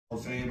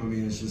of Fame. I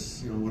mean, it's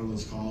just, you know, one of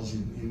those calls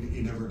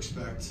you never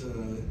expect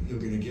you're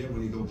going to get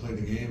when you go play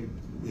the game,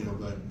 you know,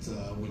 but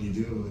when you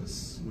do,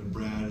 it's when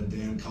Brad and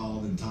Dan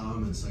called and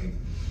Tom, it's like,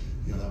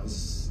 you know, it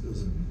was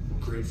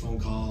a great phone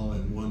call,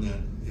 and one that,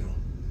 you know,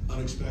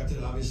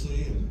 unexpected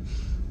obviously, and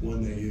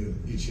one that you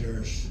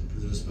cherish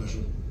because it was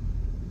special.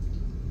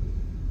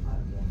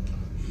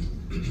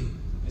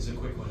 It's a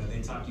quick one. Have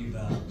they talked to you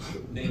about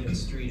naming a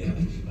street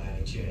after you by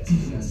any chance?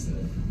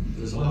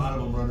 There's a lot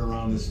of them running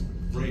around this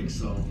rink,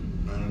 so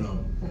I don't know.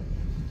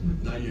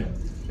 Not yet.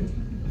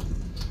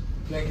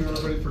 Thank you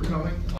everybody for coming.